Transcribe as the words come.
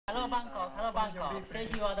Hello, Bangkok. Hello, Bangkok. Say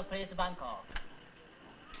you are the place, Bangkok.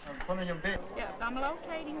 Yes, I'm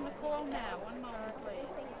locating the call now. One moment, please.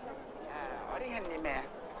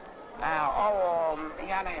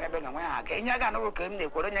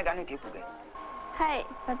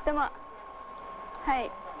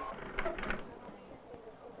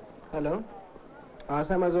 Hello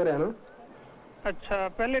Assam Azoriano. अच्छा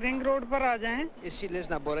पहले ring road पर आ जाएं. Ici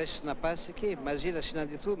Lesna Boris Napasiki, Mazila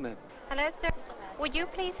Sinaditume. Hello, sir. Would you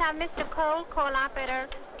please have Mr. Cole call operator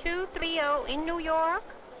 230 in New York?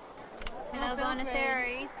 Hello, Buenos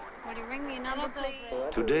Aires. Would you ring me a number,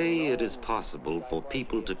 please? Today, it is possible for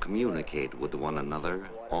people to communicate with one another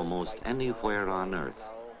almost anywhere on Earth.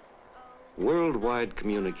 Worldwide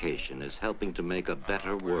communication is helping to make a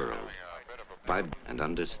better world by and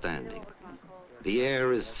understanding. The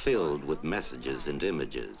air is filled with messages and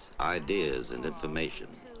images, ideas and information,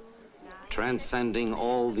 transcending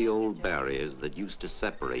all the old barriers that used to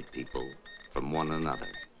separate people from one another.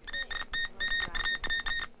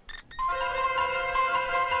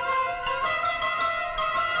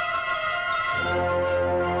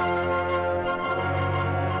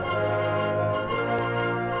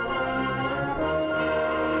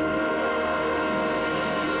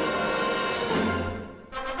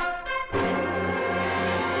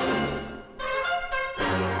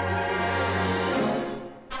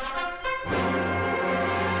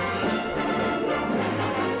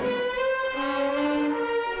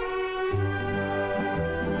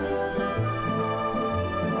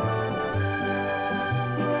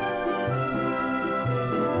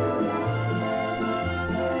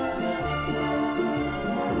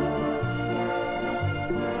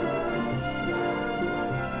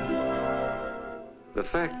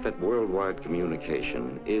 The fact that worldwide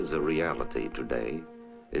communication is a reality today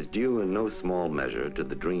is due in no small measure to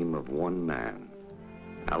the dream of one man,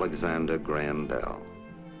 Alexander Graham Bell.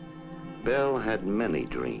 Bell had many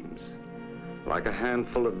dreams. Like a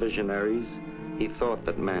handful of visionaries, he thought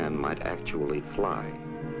that man might actually fly.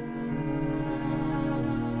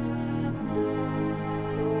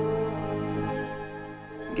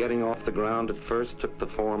 Getting off the ground at first took the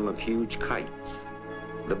form of huge kites.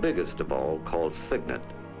 The biggest of all, called Cygnet,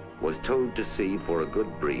 was towed to sea for a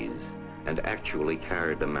good breeze and actually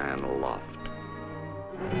carried a man aloft.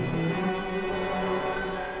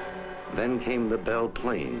 Then came the Bell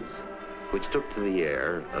planes, which took to the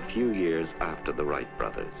air a few years after the Wright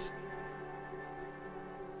brothers.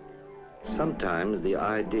 Sometimes the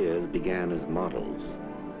ideas began as models,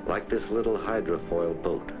 like this little hydrofoil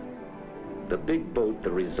boat. The big boat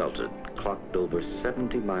that resulted clocked over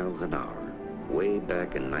 70 miles an hour. Way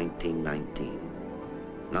back in 1919.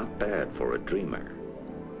 Not bad for a dreamer.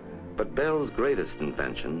 But Bell's greatest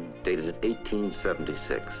invention, dated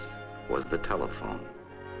 1876, was the telephone.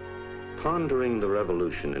 Pondering the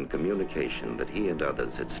revolution in communication that he and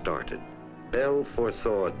others had started, Bell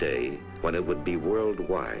foresaw a day when it would be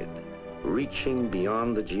worldwide, reaching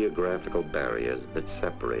beyond the geographical barriers that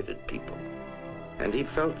separated people. And he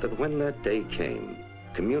felt that when that day came,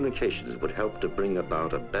 communications would help to bring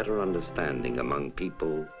about a better understanding among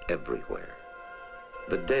people everywhere.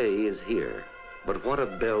 The day is here, but what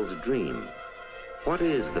of Bell's dream? What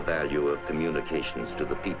is the value of communications to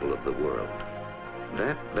the people of the world?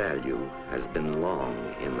 That value has been long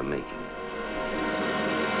in the making.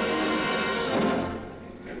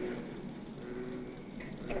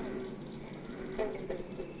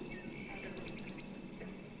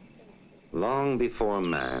 Long before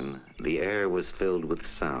man, the air was filled with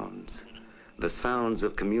sounds, the sounds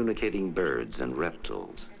of communicating birds and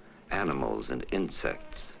reptiles, animals and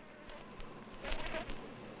insects.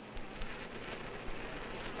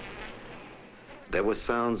 There were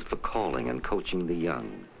sounds for calling and coaching the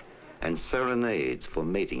young, and serenades for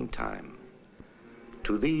mating time.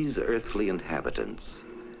 To these earthly inhabitants,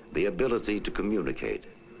 the ability to communicate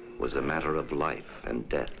was a matter of life and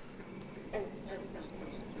death.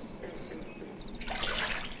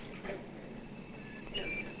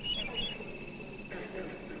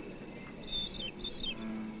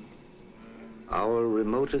 Our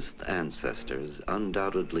remotest ancestors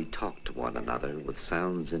undoubtedly talked to one another with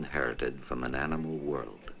sounds inherited from an animal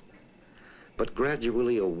world. But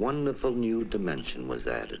gradually a wonderful new dimension was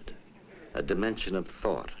added, a dimension of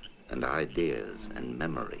thought and ideas and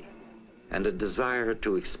memory, and a desire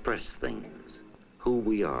to express things, who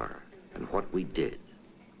we are and what we did.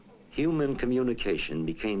 Human communication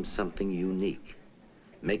became something unique,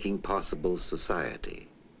 making possible society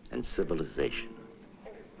and civilization.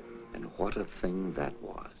 And what a thing that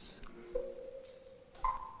was.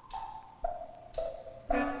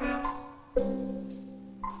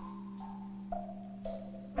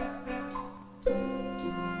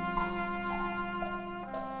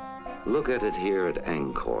 Look at it here at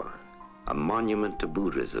Angkor, a monument to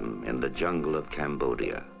Buddhism in the jungle of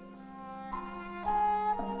Cambodia.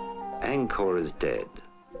 Angkor is dead.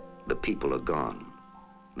 The people are gone.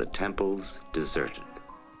 The temple's deserted.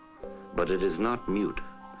 But it is not mute.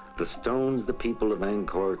 The stones the people of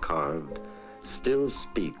Angkor carved still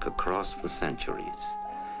speak across the centuries,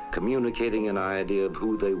 communicating an idea of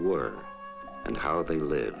who they were and how they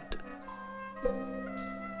lived.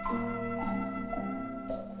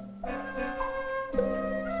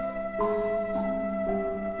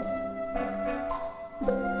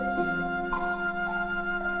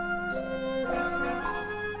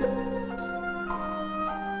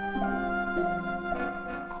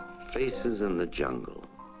 Faces in the jungle,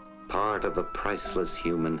 part of a priceless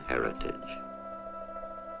human heritage.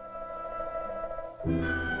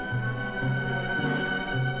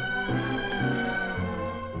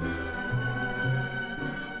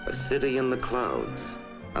 A city in the clouds,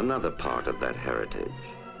 another part of that heritage.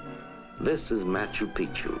 This is Machu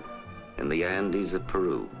Picchu, in the Andes of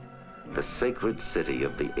Peru, the sacred city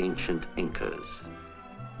of the ancient Incas.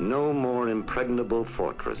 No more impregnable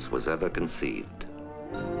fortress was ever conceived.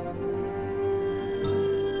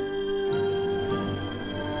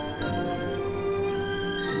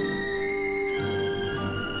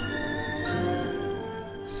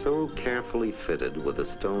 So carefully fitted with the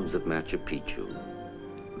stones of Machu Picchu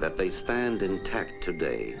that they stand intact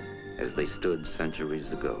today as they stood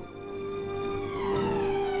centuries ago.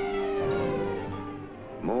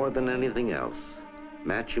 More than anything else,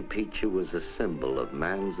 Machu Picchu is a symbol of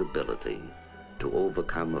man's ability to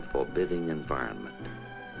overcome a forbidding environment,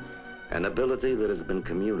 an ability that has been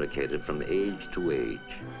communicated from age to age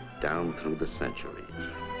down through the centuries.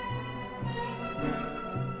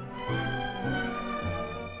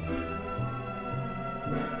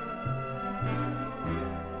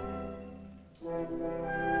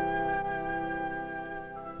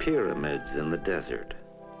 Pyramids in the desert,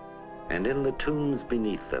 and in the tombs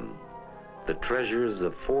beneath them, the treasures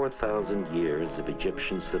of 4,000 years of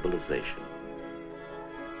Egyptian civilization.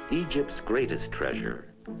 Egypt's greatest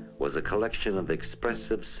treasure was a collection of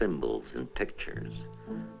expressive symbols and pictures,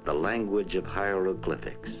 the language of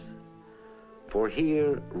hieroglyphics. For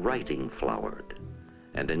here, writing flowered,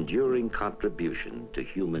 an enduring contribution to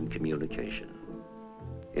human communication.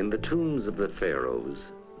 In the tombs of the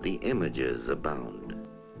pharaohs, the images abound.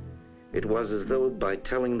 It was as though by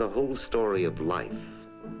telling the whole story of life,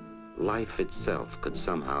 life itself could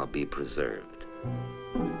somehow be preserved.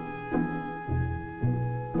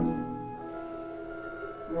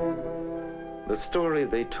 The story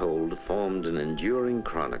they told formed an enduring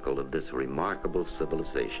chronicle of this remarkable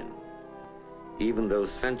civilization, even though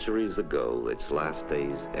centuries ago its last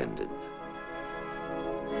days ended.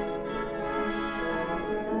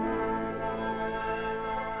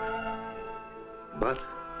 But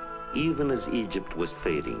even as Egypt was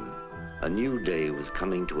fading, a new day was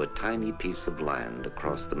coming to a tiny piece of land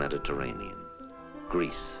across the Mediterranean,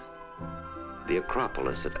 Greece. The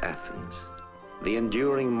Acropolis at Athens, the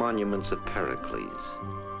enduring monuments of Pericles.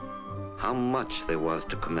 How much there was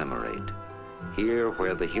to commemorate, here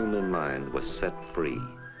where the human mind was set free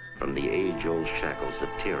from the age-old shackles of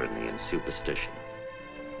tyranny and superstition.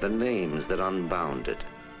 The names that unbound it,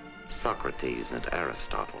 Socrates and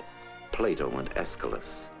Aristotle, Plato and Aeschylus,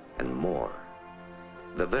 and more.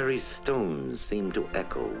 The very stones seem to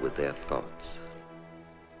echo with their thoughts.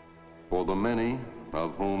 For the many,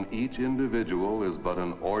 of whom each individual is but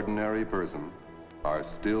an ordinary person, are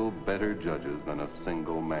still better judges than a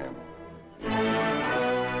single man.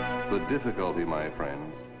 The difficulty, my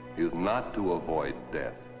friends, is not to avoid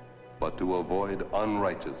death, but to avoid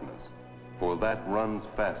unrighteousness, for that runs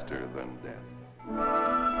faster than death.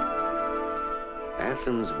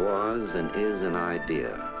 Athens was and is an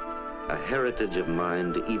idea, a heritage of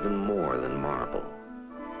mind even more than marble.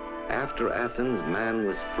 After Athens, man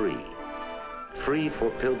was free, free for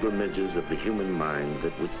pilgrimages of the human mind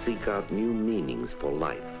that would seek out new meanings for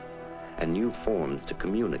life and new forms to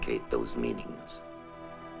communicate those meanings.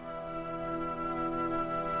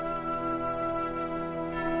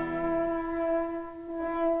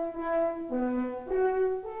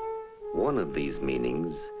 One of these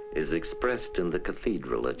meanings is expressed in the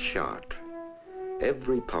cathedral at Chartres,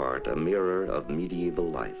 every part a mirror of medieval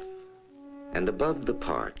life. And above the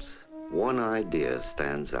parts, one idea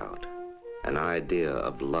stands out, an idea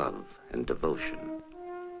of love and devotion.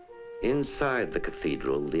 Inside the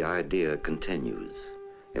cathedral, the idea continues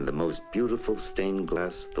in the most beautiful stained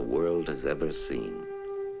glass the world has ever seen.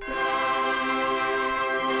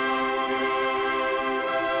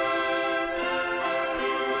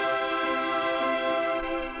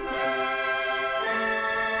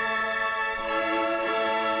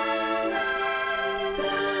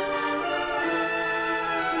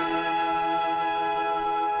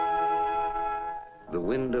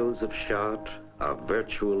 words of Chartres are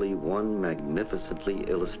virtually one magnificently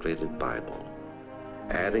illustrated Bible,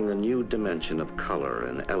 adding a new dimension of color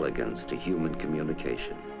and elegance to human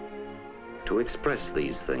communication. To express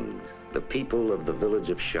these things, the people of the village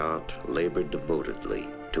of Chartres labored devotedly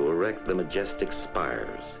to erect the majestic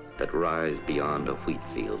spires that rise beyond a wheat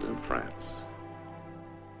field in France.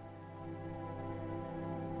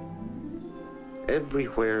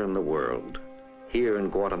 Everywhere in the world, here in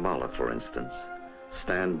Guatemala, for instance,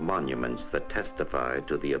 stand monuments that testify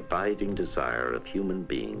to the abiding desire of human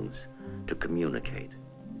beings to communicate.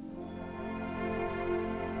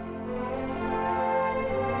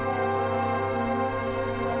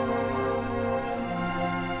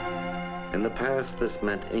 In the past, this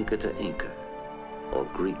meant Inca to Inca, or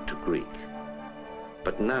Greek to Greek.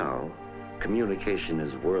 But now, communication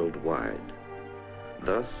is worldwide.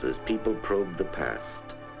 Thus, as people probe the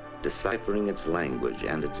past, deciphering its language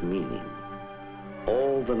and its meaning,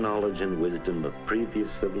 all the knowledge and wisdom of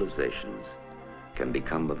previous civilizations can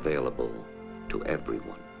become available to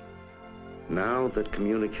everyone. Now that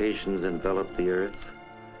communications envelop the earth,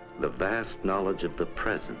 the vast knowledge of the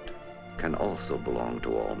present can also belong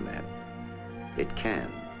to all men. It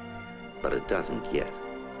can, but it doesn't yet,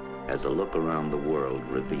 as a look around the world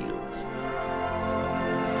reveals.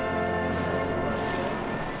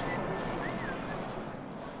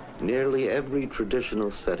 Nearly every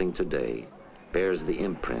traditional setting today bears the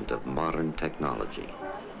imprint of modern technology.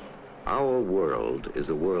 Our world is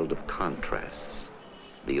a world of contrasts,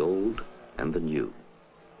 the old and the new.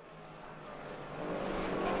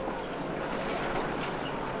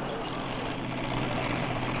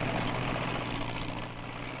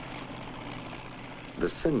 The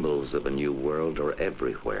symbols of a new world are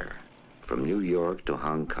everywhere, from New York to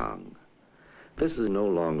Hong Kong. This is no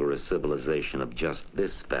longer a civilization of just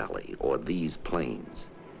this valley or these plains.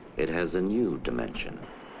 It has a new dimension.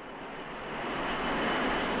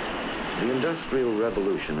 The Industrial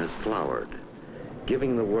Revolution has flowered,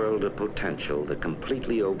 giving the world a potential that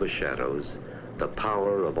completely overshadows the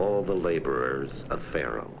power of all the laborers of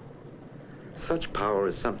Pharaoh. Such power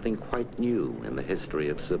is something quite new in the history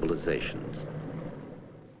of civilizations.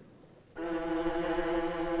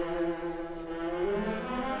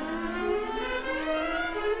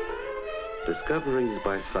 Discoveries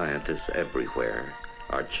by scientists everywhere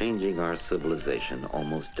are changing our civilization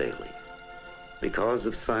almost daily. Because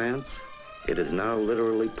of science, it is now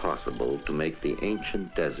literally possible to make the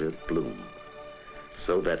ancient desert bloom,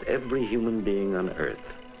 so that every human being on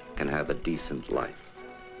Earth can have a decent life.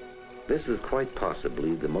 This is quite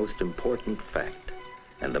possibly the most important fact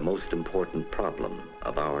and the most important problem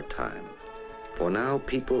of our time. For now,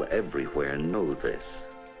 people everywhere know this,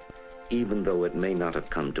 even though it may not have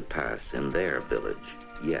come to pass in their village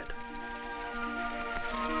yet.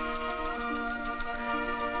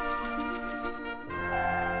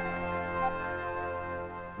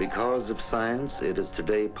 Because of science, it is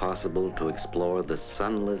today possible to explore the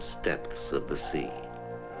sunless depths of the sea.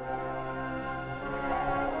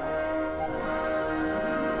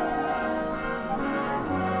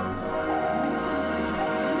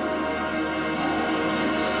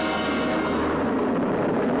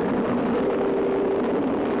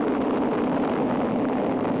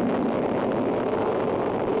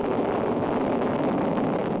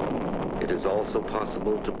 It is also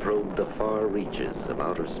possible to probe the far reaches of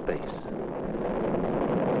outer space.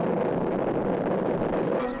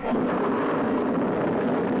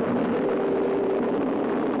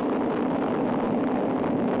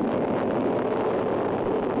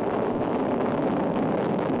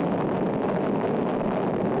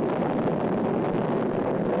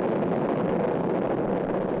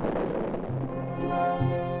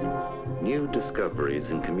 New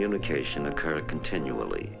discoveries in communication occur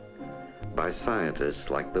continually by scientists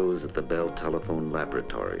like those at the Bell Telephone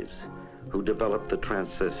Laboratories, who developed the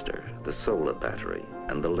transistor, the solar battery,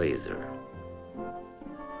 and the laser.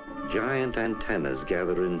 Giant antennas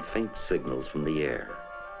gather in faint signals from the air,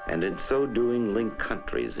 and in so doing link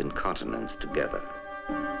countries and continents together.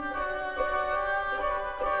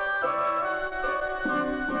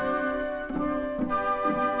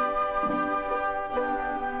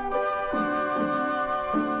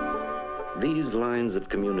 These lines of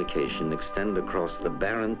communication extend across the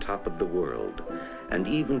barren top of the world and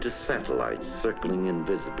even to satellites circling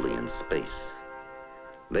invisibly in space.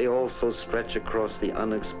 They also stretch across the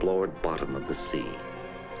unexplored bottom of the sea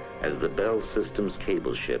as the Bell Systems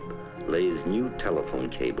cable ship lays new telephone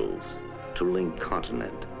cables to link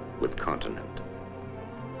continent with continent.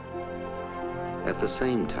 At the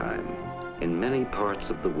same time, in many parts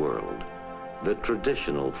of the world, the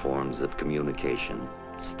traditional forms of communication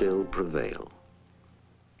still prevail.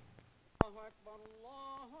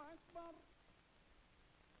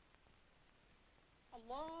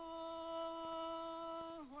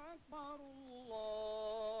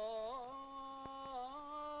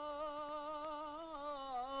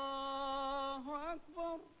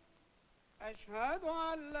 أشهد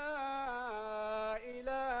أن لا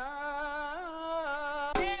إله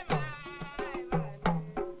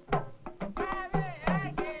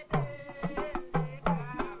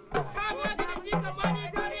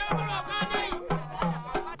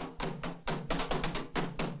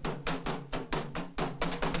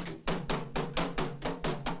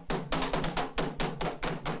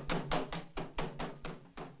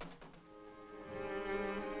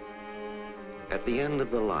At the end of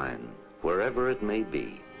the line, wherever it may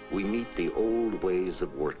be, we meet the old ways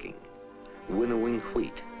of working, winnowing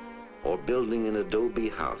wheat, or building an adobe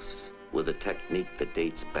house with a technique that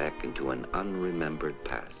dates back into an unremembered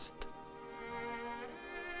past.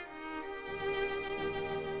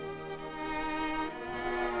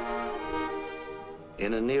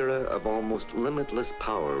 In an era of almost limitless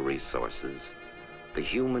power resources, the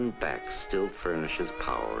human back still furnishes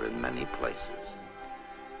power in many places.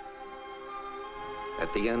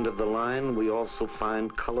 At the end of the line, we also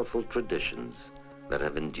find colorful traditions that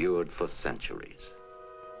have endured for centuries.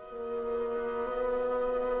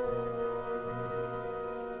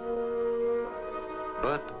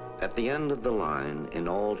 But at the end of the line, in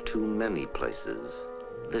all too many places,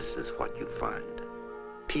 this is what you find.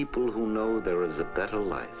 People who know there is a better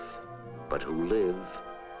life, but who live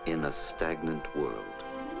in a stagnant world.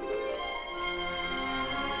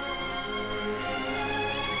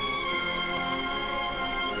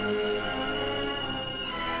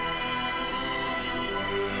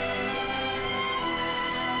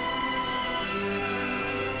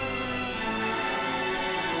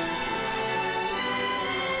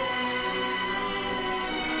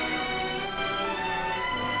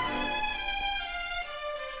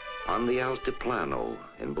 On the Altiplano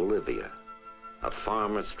in Bolivia, a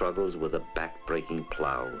farmer struggles with a back-breaking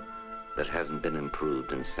plow that hasn't been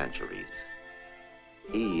improved in centuries.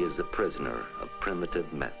 He is a prisoner of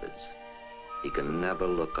primitive methods. He can never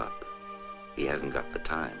look up. He hasn't got the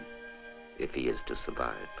time if he is to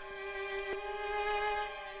survive.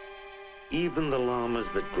 Even the llamas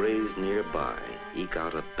that graze nearby eke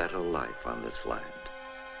out a better life on this land.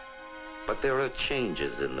 But there are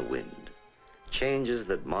changes in the wind. Changes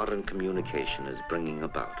that modern communication is bringing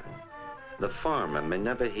about. The farmer may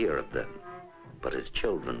never hear of them, but his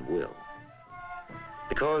children will.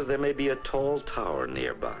 Because there may be a tall tower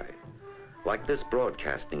nearby, like this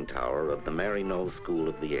broadcasting tower of the Maryknoll School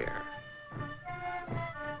of the Air.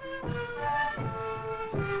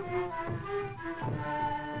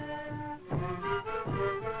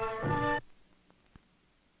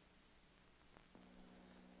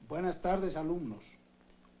 Buenas tardes, alumnos.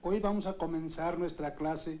 Hoy vamos a comenzar nuestra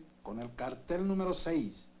clase con el cartel número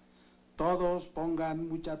 6. Todos pongan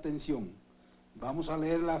mucha atención. Vamos a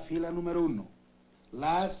leer la fila número 1.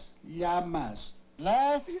 Las llamas.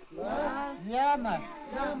 Las llamas.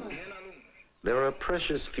 There are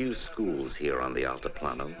precious few schools here on the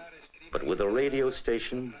Altiplano, but with a radio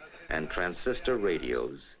station and transistor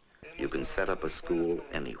radios, you can set up a school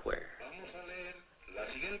anywhere. Vamos a leer la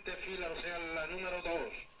siguiente fila, o sea, la número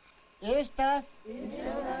 2. Estas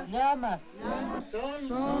llamas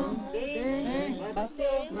son de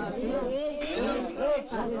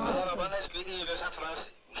Ahora van a escribir esa frase.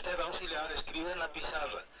 Usted, auxiliar, escribe en la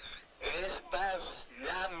pizarra. Estas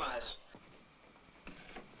llamas.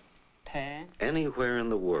 Anywhere in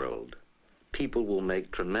the world, people will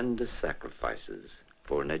make tremendous sacrifices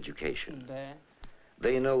for an education.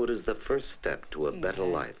 They know it is the first step to a better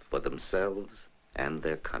life for themselves and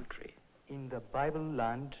their country. In the Bible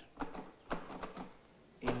land,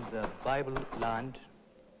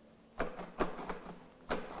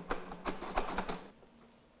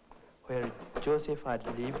 where Joseph had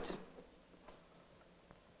lived,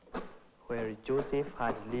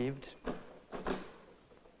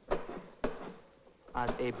 as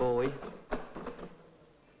a boy,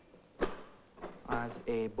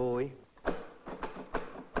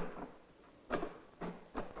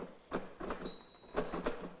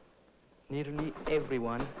 nearly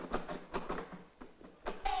everyone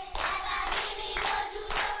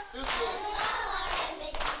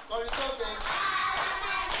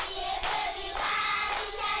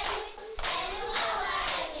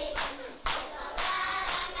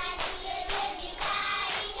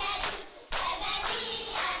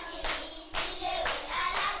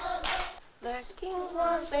The king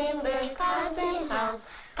was in the counting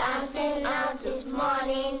house this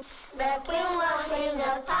morning. The queen was in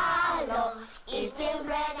the parlor, eating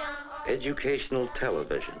bread and Educational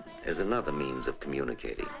television is another means of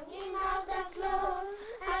communicating. hanging out the clothes.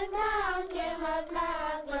 and down came a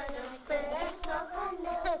blackbird and spread up and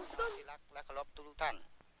down.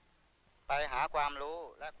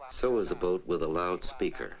 So is a boat with a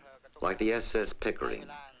loudspeaker, like the SS Pickering,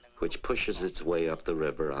 which pushes its way up the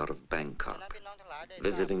river out of Bangkok,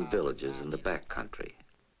 visiting villages in the backcountry.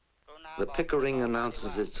 The Pickering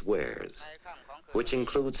announces its wares, which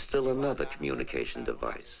includes still another communication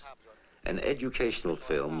device, an educational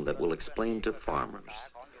film that will explain to farmers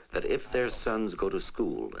that if their sons go to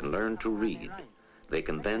school and learn to read, they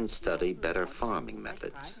can then study better farming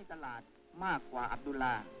methods.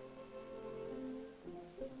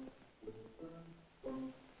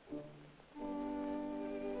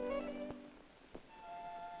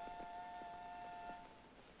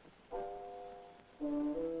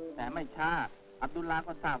 แต่ไม่ช้าอับดุลลาห์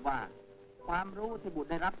ก็ทราบว่าความรู้ที่บุตร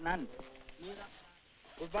ได้รับนั้น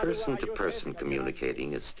Person-to-person communicating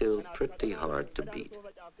is still pretty hard to beat.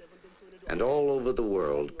 And all over the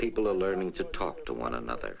world, people are learning to talk to one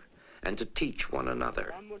another and to teach one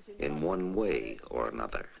another in one way or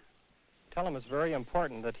another. Tell him it's very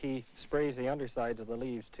important that he sprays the undersides of the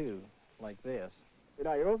leaves too, like this.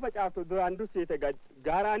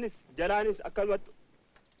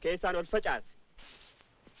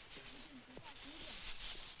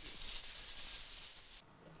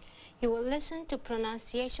 You will listen to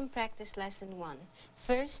pronunciation practice lesson 1.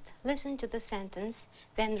 First, listen to the sentence,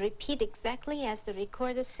 then repeat exactly as the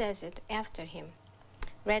recorder says it after him.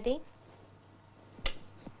 Ready?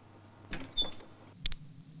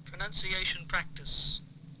 Pronunciation practice.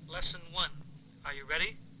 Lesson 1. Are you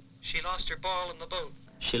ready? She lost her ball in the boat.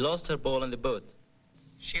 She lost her ball in the boat.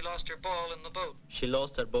 She lost her ball in the boat. She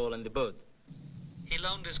lost her ball in the boat. He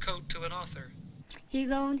loaned his coat to an author. He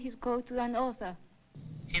loaned his coat to an author.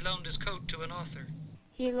 He loaned his coat to an author.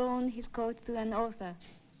 He loaned his coat to an author.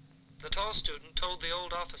 The tall student told the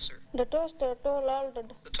old officer. The toaster told old.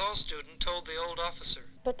 The tall student told the old officer.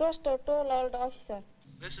 The toaster told old officer.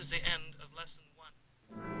 This is the end of lesson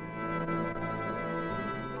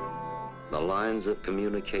 1. The lines of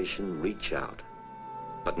communication reach out,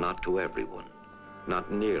 but not to everyone, not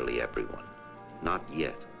nearly everyone, not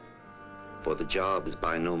yet, for the job is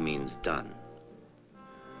by no means done.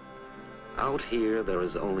 Out here, there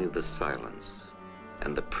is only the silence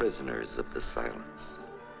and the prisoners of the silence.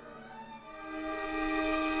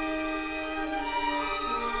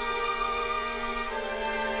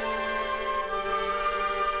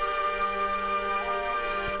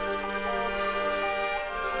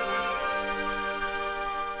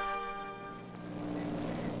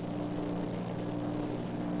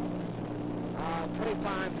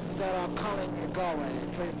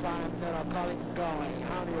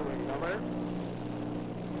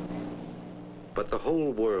 But the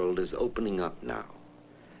whole world is opening up now,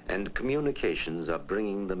 and communications are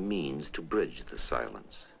bringing the means to bridge the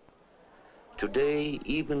silence. Today,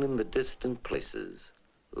 even in the distant places,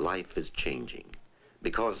 life is changing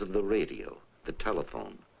because of the radio, the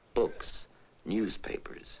telephone, books,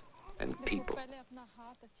 newspapers, and people.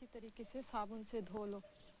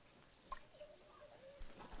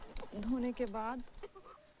 धोने के बाद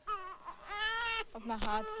अपना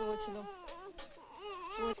हाथ पोंछ लो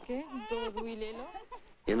पोंछ के दो रुई ले लो.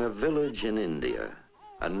 In a village in India,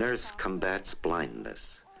 a nurse combats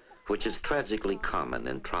blindness, which is tragically common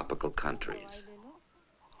in tropical countries.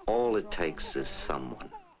 All it takes is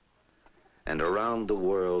someone. And around the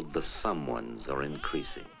world, the someones are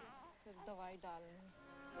increasing.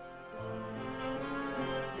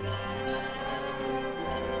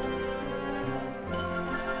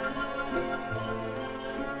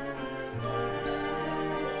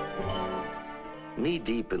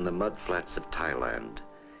 Knee-deep in the mudflats of Thailand,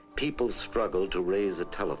 people struggle to raise a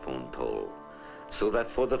telephone pole so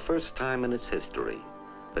that for the first time in its history,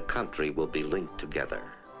 the country will be linked together.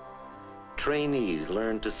 Trainees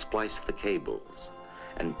learn to splice the cables,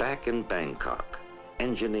 and back in Bangkok,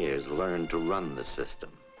 engineers learn to run the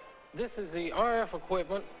system. This is the RF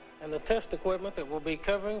equipment and the test equipment that we'll be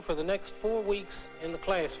covering for the next 4 weeks in the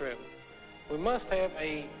classroom. We must have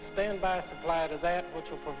a standby supply to that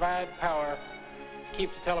which will provide power to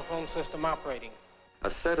keep the telephone system operating. A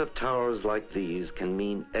set of towers like these can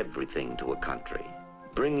mean everything to a country,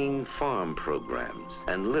 bringing farm programs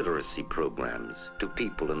and literacy programs to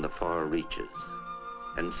people in the far reaches.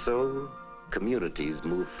 And so, communities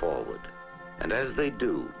move forward. And as they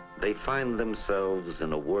do, they find themselves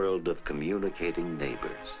in a world of communicating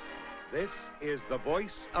neighbors. This is the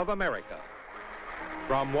Voice of America.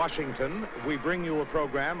 From Washington, we bring you a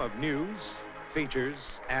program of news, features,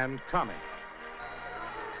 and comment.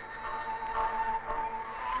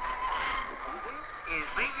 Is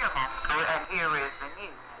Vivian Master, and here is the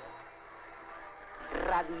news.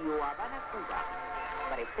 Radio Habana, Cuba,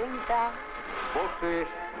 presenta Voces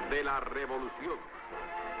de la Revolución.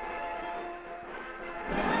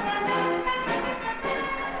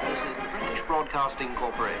 This is the British Broadcasting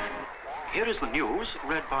Corporation. Here is the news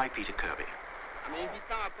read by Peter Kirby.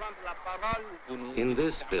 In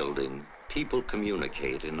this building, people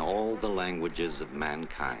communicate in all the languages of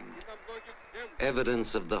mankind.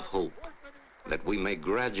 Evidence of the hope that we may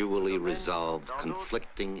gradually resolve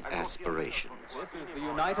conflicting aspirations. This is the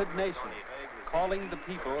United Nations calling the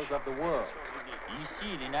peoples of the world.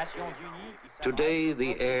 Today,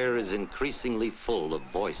 the air is increasingly full of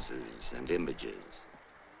voices and images.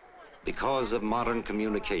 Because of modern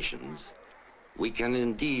communications, we can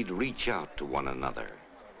indeed reach out to one another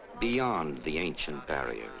beyond the ancient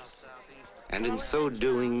barriers, and in so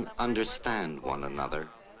doing, understand one another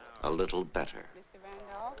a little better.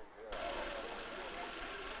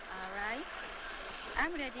 All right,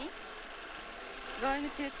 I'm ready. Going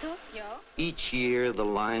to Tokyo. Each year, the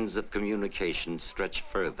lines of communication stretch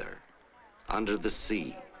further, under the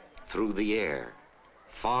sea, through the air,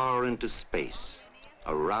 far into space,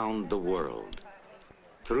 around the world.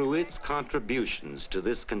 Through its contributions to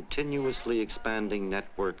this continuously expanding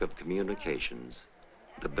network of communications,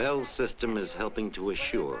 the Bell system is helping to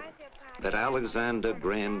assure that Alexander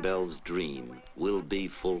Graham Bell's dream will be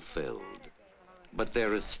fulfilled. But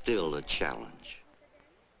there is still a challenge.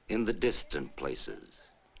 In the distant places,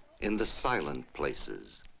 in the silent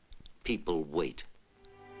places, people wait.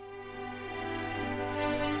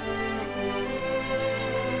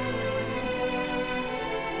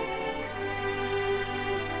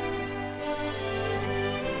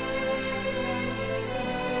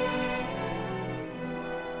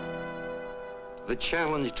 The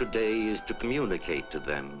challenge today is to communicate to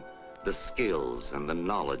them the skills and the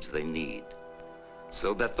knowledge they need,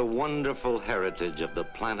 so that the wonderful heritage of the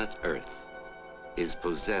planet Earth is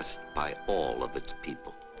possessed by all of its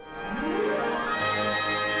people.